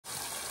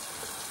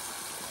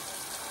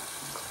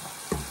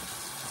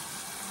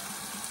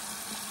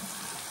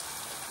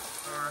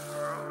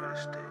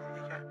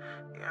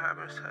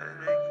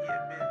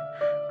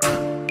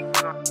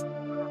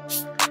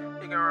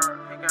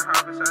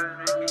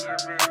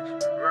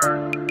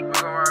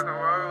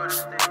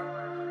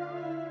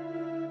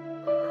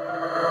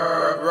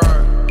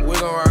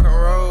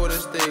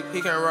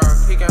He can rock,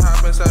 he can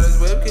hop inside his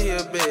whip, cause he a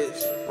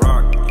bitch.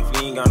 Rock,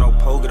 if you ain't got no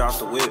pole, get off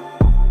the whip.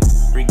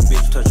 Freak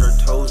bitch, touch her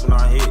toes when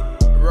I hit.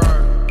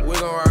 Rock, we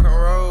gon' rock and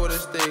roll with a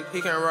stick.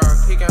 He can rock,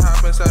 he can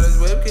hop inside his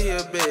whip, cause he a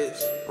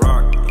bitch.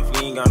 Rock, if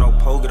you ain't got no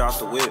pole, get off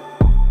the whip.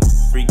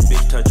 Freak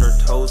bitch, touch her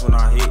toes when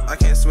I hit. I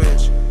can't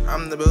switch,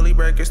 I'm the Billy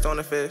Breakers on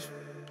the 5th.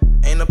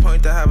 Ain't no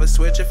point to have a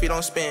switch if you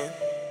don't spin.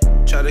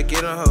 Try to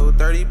get a hoe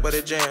 30, but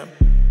it jam.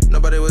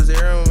 Nobody was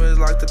there and was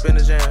locked up in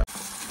the jam.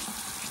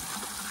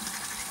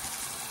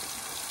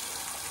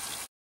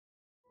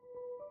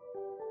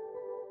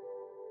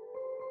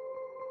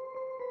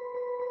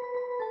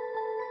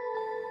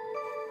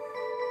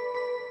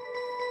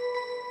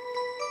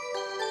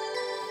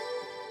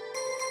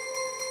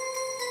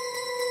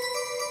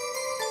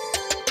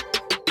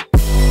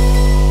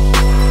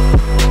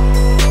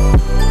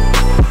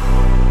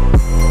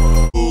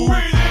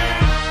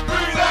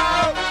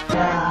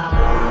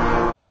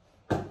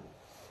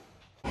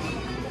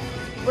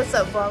 What's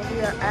up, vlog? We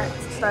are at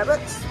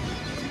Starbucks.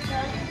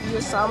 You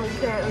just saw me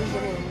currently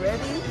getting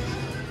ready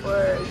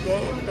for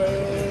game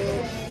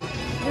day.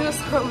 You just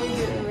saw me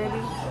getting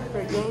ready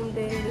for game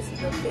day. This is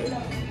the fit.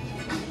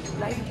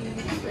 Nike,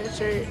 red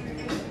shirt,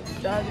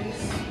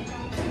 joggers,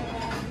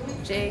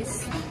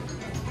 Jace.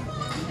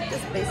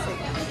 Just basic.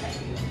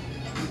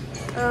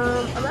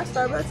 I'm at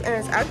Starbucks and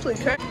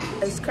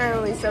it's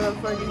currently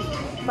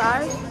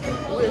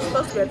 7:45. We were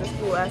supposed to be at the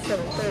school at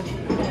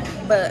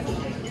 7:30, but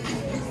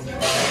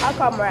I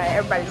called Mariah,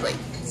 everybody's late.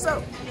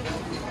 So,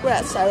 we're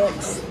at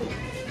Starbucks.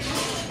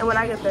 And when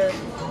I get there,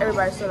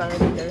 everybody's still not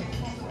gonna be there.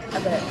 I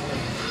bet.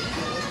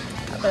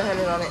 I put a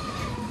 100 on it.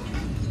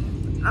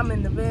 I'm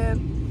in the van.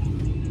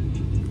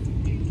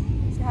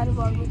 Say hi to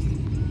Vlogmas.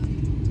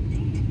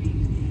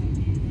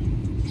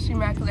 She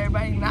mad because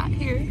everybody's not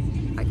here.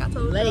 Like I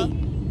told you.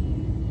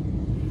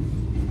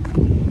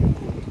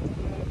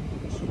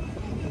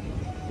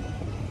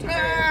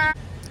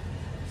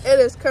 It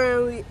is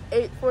currently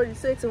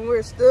 8:46 and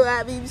we're still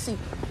at BBC.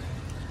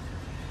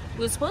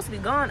 We were supposed to be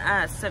gone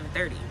at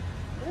 7:30.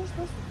 We were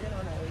supposed to get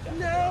on that.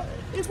 No,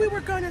 if we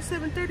were gone at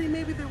 7:30,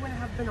 maybe there wouldn't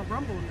have been a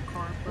rumble in the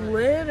car. But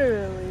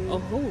Literally. A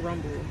whole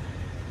rumble.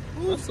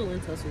 Tussle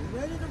and tussle.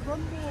 ready to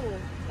rumble.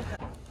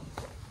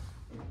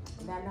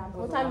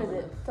 What time is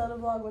it? Tell the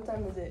vlog what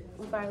time is it.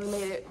 We finally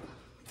made it.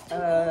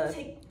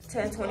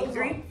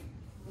 10:23.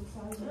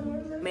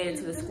 Made it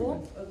to the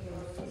school.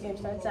 Game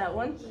starts at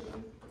 1.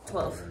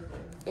 12.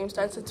 Game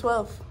starts at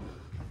 12.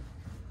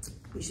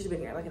 We should have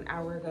been here like an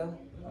hour ago.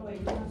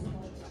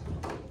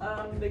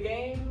 The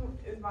game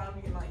is about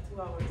to be in like 2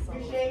 hours. So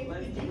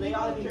they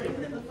all be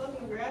drinking in the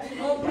fucking grass.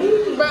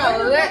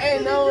 Bro, there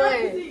ain't no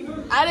way.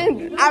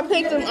 I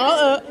picked them all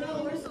up.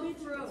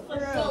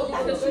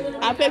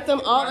 I picked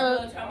them all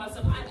up.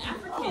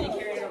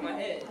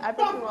 I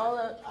picked them all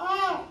up.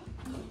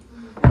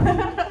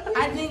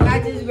 I think I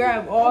just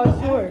grabbed all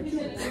shorts.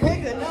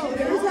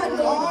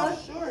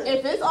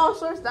 If it's all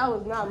shorts, that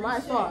was not my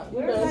fault. You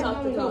better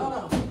talk to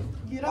God.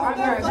 You're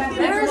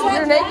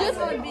naked?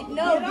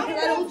 No, because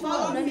I don't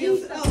follow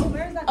YouTube.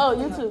 Oh,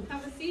 YouTube.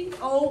 Have a seat.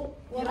 Oh.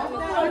 I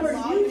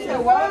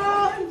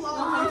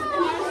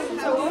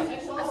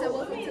said,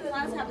 welcome to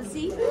class, have a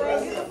seat.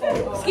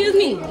 Excuse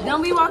me,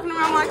 don't be walking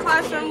around my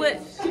classroom with...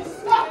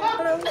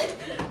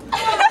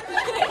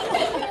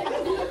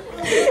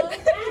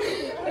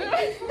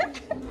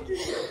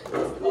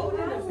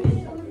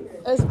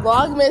 It's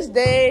Vlogmas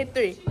Day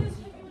 3.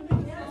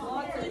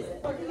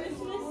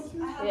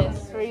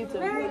 Yes, for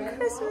YouTube. Merry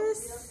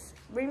Christmas.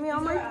 Bring me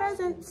all my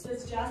presents.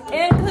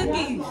 And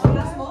cookies.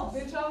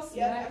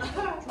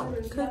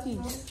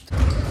 Cookies.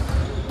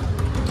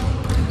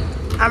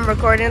 I'm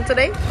recording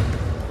today.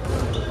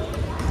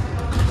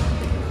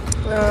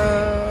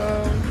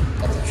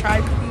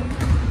 Tripod.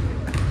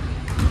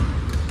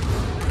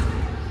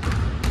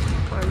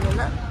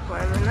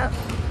 Warming up.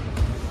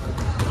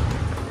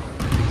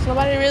 There's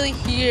nobody really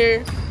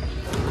here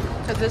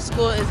because this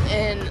school is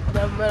in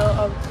the middle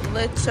of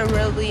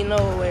literally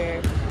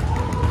nowhere.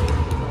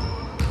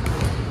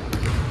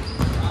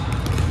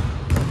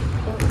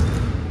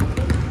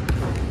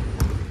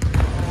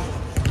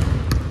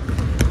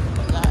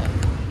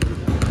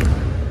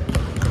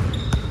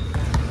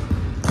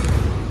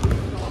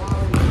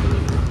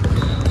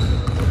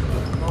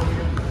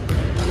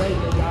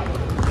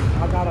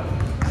 I gotta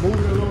move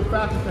it a little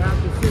faster to have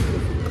to sit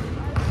with you.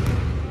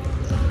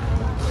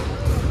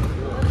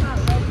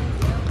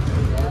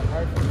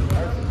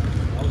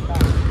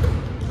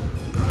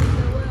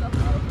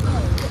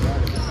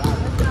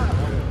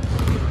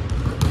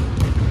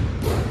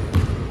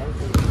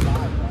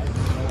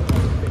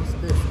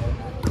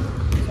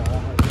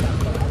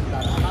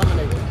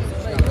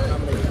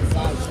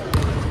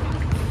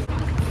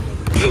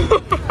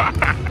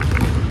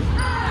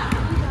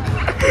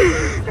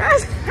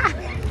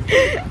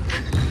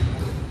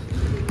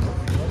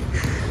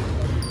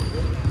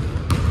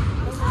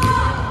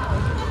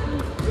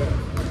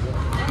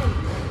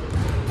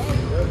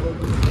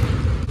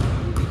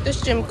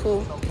 This gym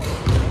cool.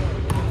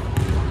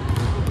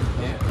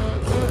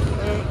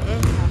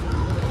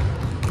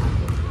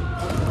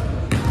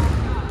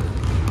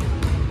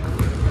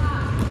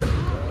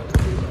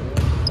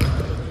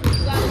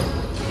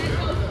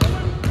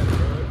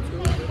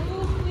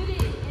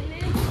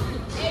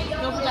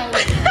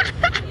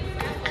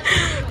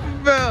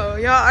 Bro,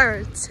 y'all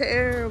are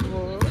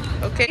terrible.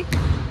 Okay.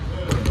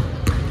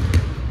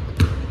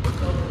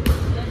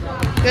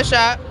 Good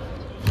shot.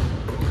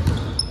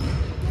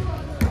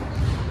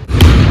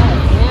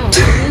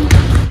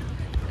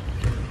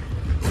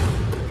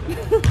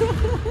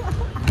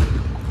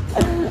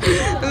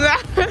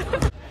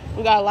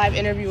 We got a live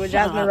interview with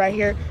Jasmine right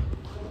here.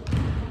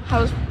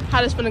 How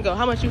this finna go?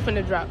 How much you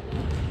finna drop?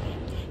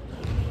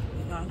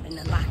 I'm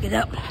finna lock it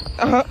up.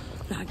 Uh-huh.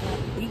 Lock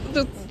it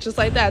up. Just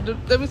like that.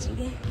 Let me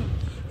see.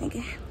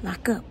 Okay.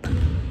 Lock up.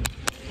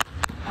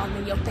 All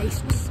in your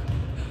faces.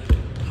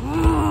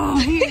 Oh,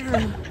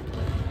 here.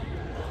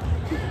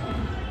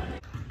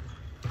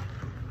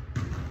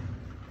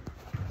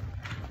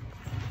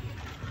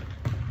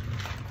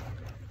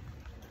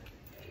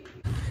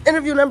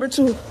 Interview number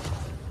 2.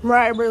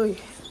 Mariah Burley.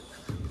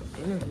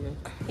 Interview.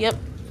 Yep.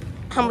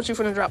 How much you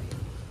finna drop?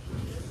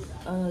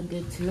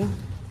 Good 2.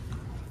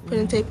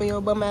 Putting tape on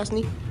your bum ass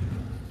knee.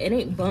 It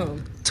ain't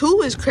bum.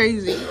 2 is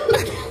crazy.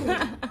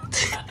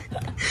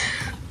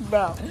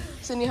 Bro.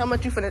 Sydney, how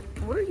much you finna?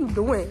 What are you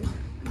doing?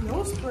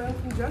 No spray,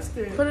 I'm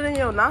congested. Put it in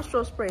your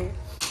nostril spray.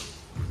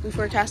 We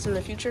forecast in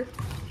the future.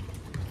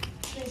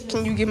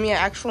 Can you give me an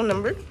actual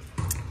number?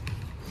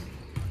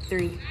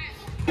 3.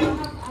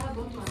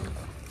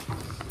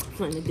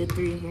 Find a good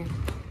 3 in here.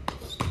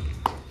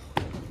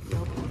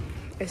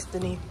 It's the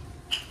knee.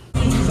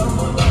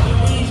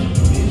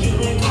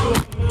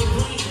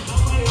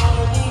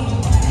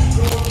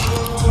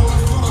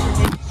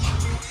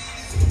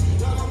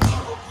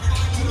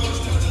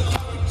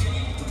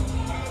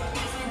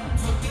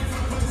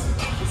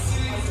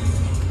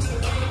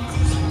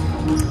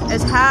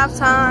 It's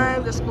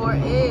halftime. The score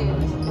is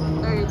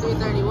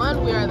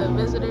 33-31. We are the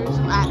visitors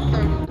at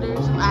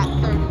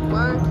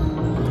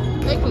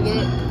 31. They can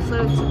get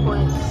 32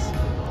 points.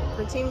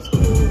 The team's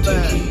cool,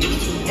 but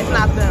it's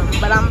not them.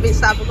 But I'm gonna be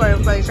stopped recording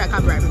before they try to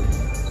copyright me.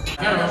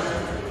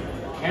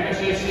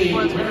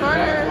 Fourth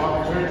quarter.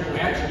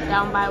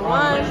 Down by 1.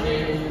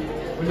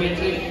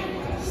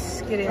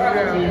 Let's get it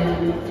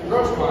real.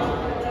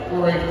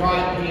 For a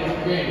 5 p.m.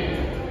 game.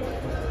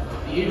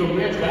 The Eagle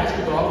men's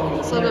basketball will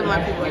It's a little bit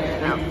more people in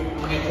here now.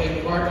 when they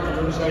take part in the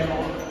Riverside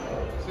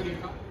City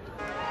Cup.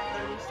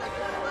 30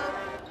 seconds left.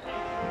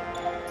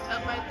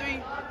 Up by 3.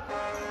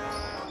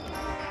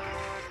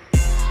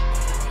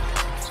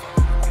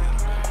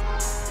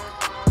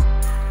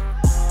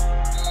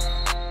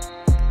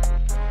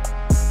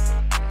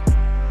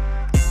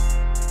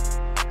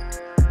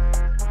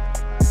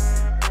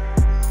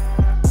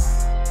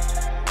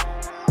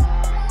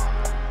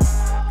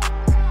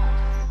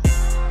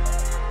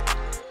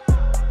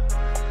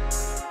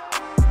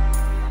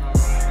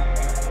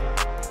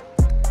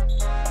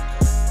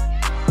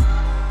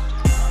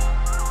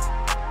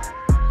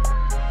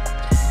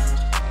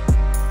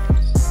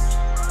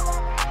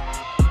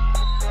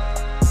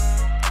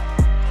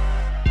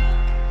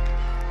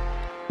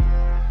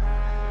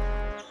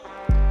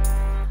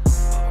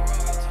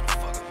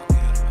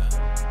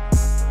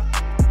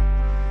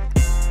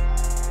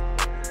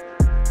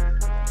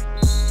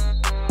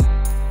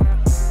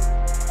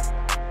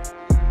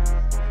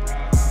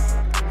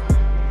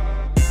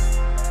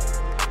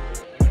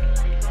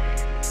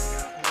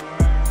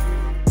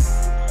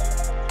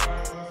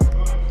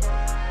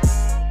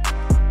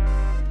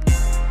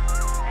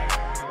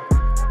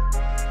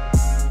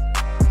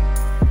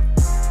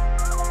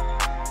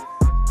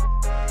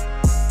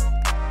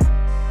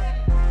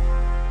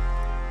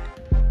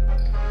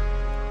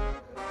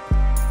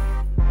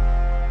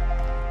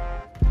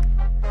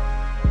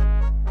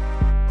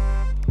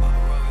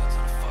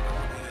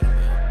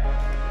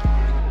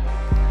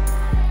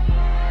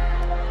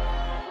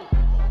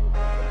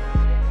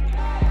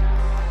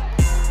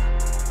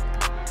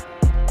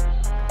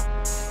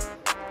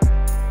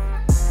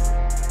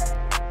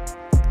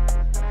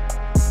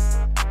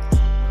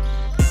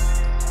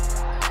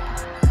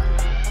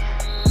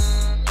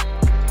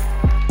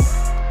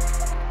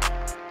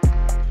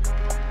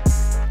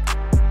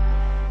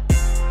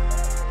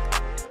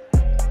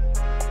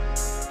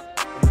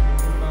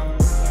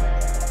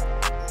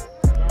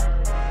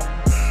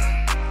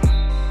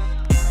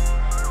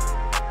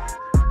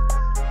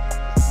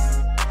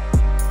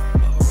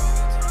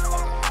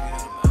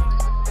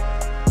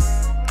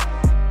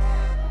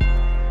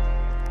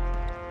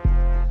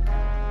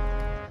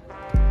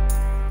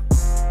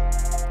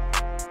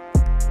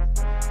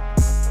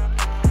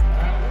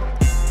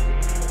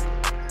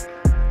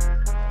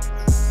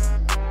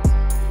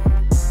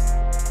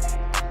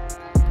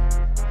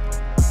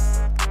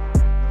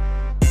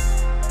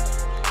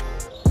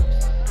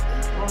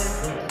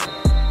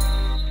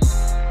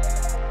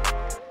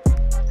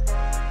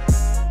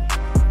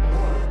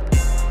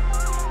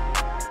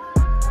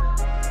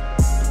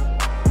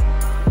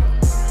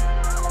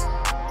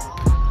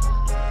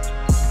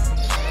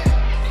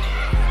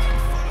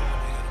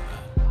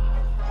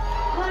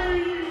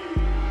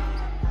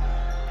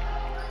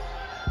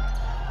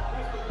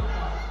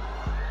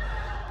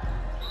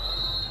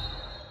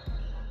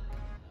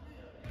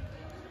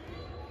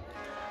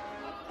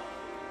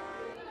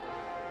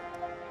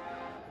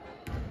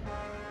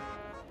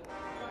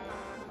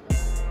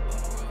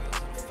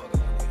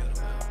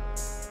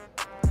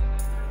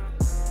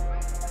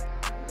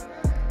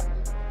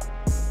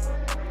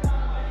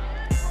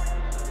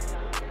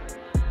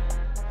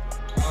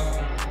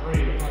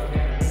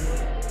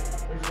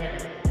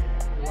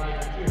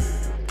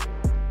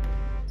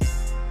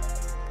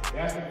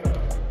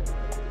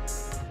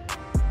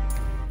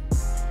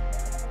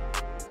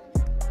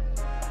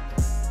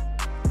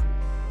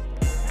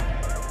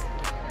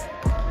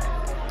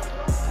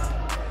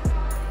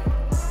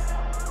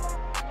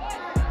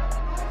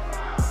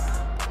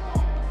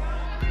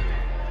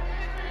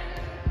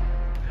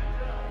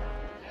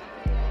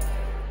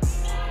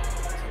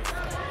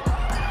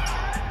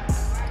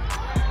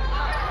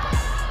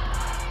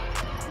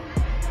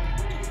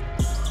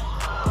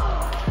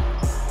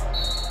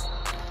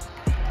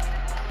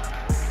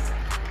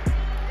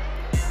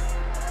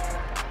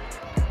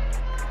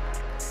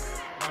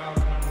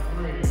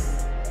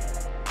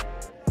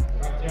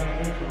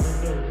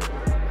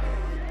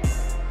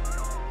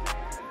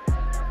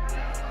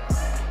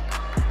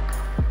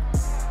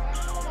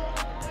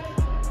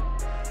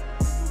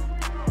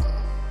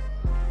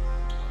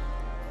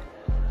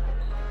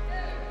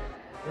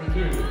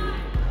 3-2.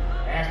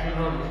 Ask the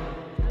number.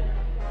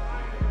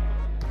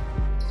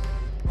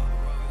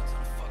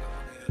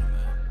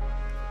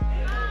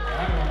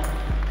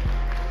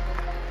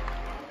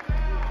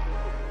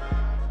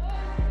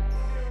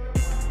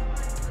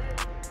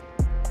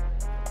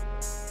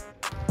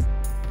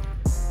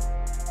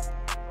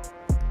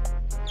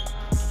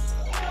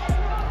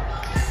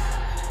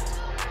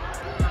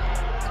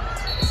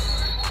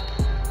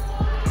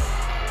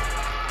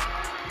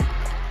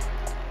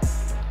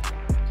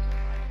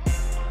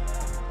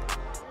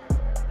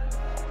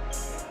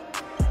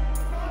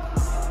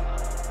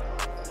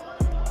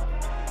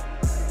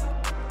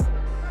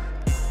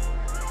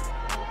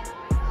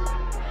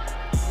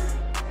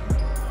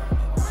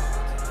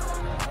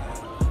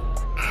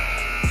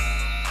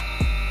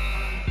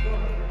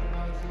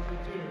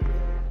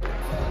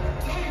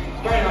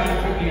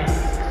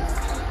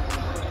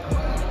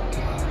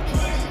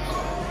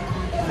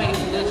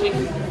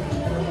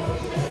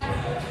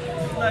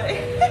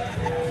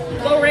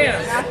 Go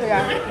Rams. I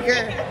forgot.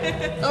 Girl.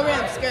 Go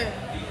Rams, girl.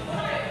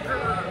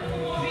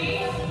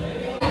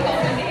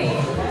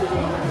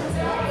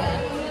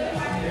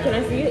 Can I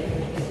see it?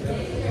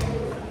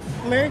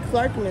 Merry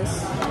Clarkmas.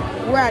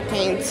 We're at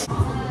Canes.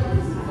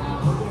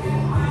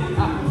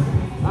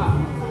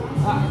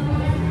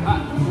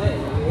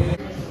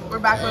 We're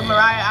back with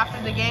Mariah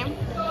after the game.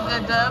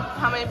 Good dub.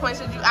 How many points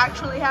did you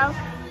actually have?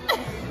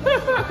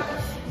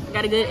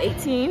 Got a good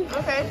 18.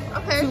 Okay,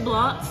 2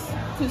 blocks,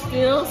 2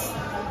 steals.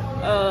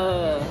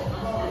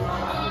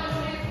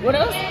 What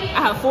else?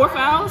 I have 4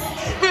 fouls.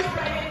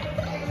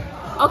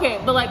 Okay,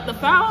 but like the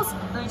fouls,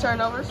 3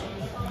 turnovers.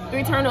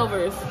 3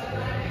 turnovers,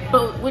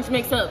 but which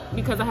makes up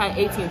because I had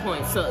 18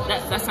 points. So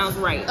that sounds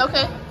right.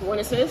 Okay. 1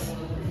 assist.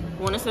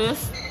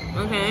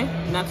 Okay,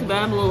 not too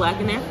bad. I'm a little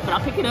lacking there, but I'll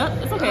pick it up.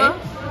 It's okay.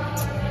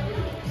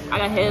 I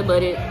got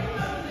headbutted.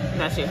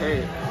 That shit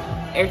hurt.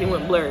 Everything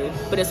went blurry,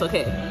 but it's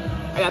okay.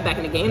 I got back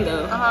in the game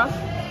though.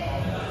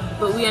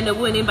 But we ended up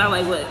winning by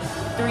like what,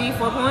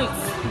 3-4 points.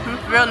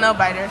 Real no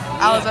biter.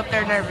 I was up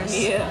there nervous.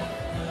 Yeah.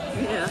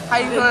 How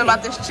you feeling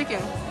about this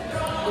chicken?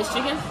 This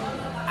chicken?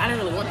 I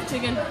didn't really want the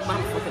chicken, but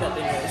I'm gonna fuck it up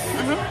anyways.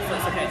 So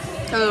it's okay.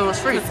 Because it was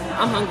free.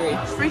 I'm hungry.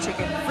 It's free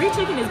chicken. Free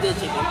chicken is good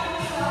chicken.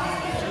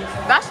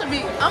 That should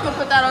be, I'm gonna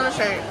put that on the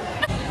shirt.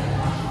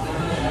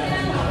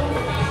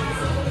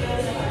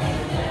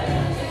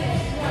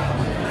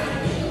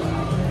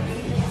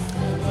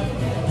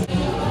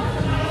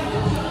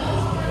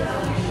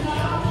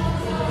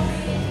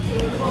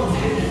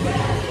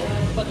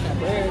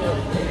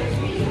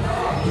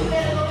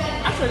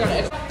 I should have got an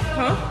extra.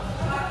 Huh?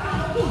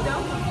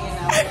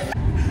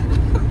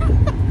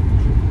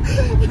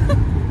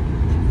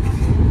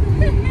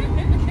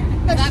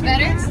 Is that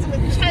better?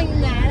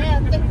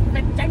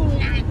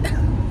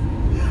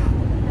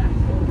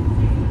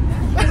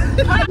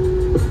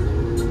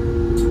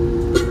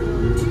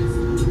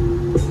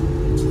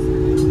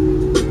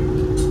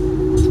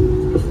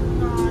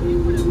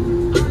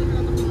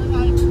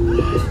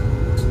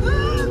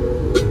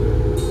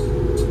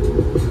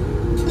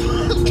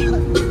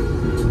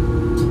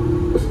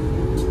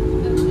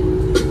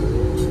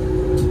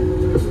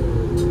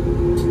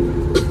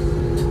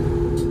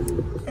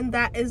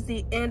 That is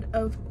the end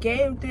of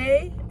game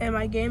day and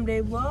my game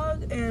day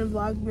vlog and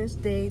Vlogmas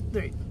day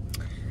 3.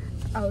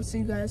 I will see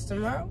you guys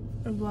tomorrow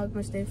in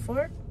Vlogmas day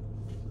 4.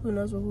 Who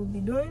knows what we'll be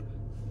doing.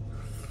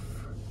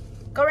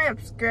 Go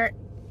Rams, skirt.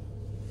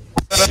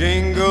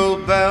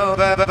 Jingle bell,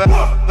 bell, bell,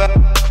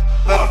 bell.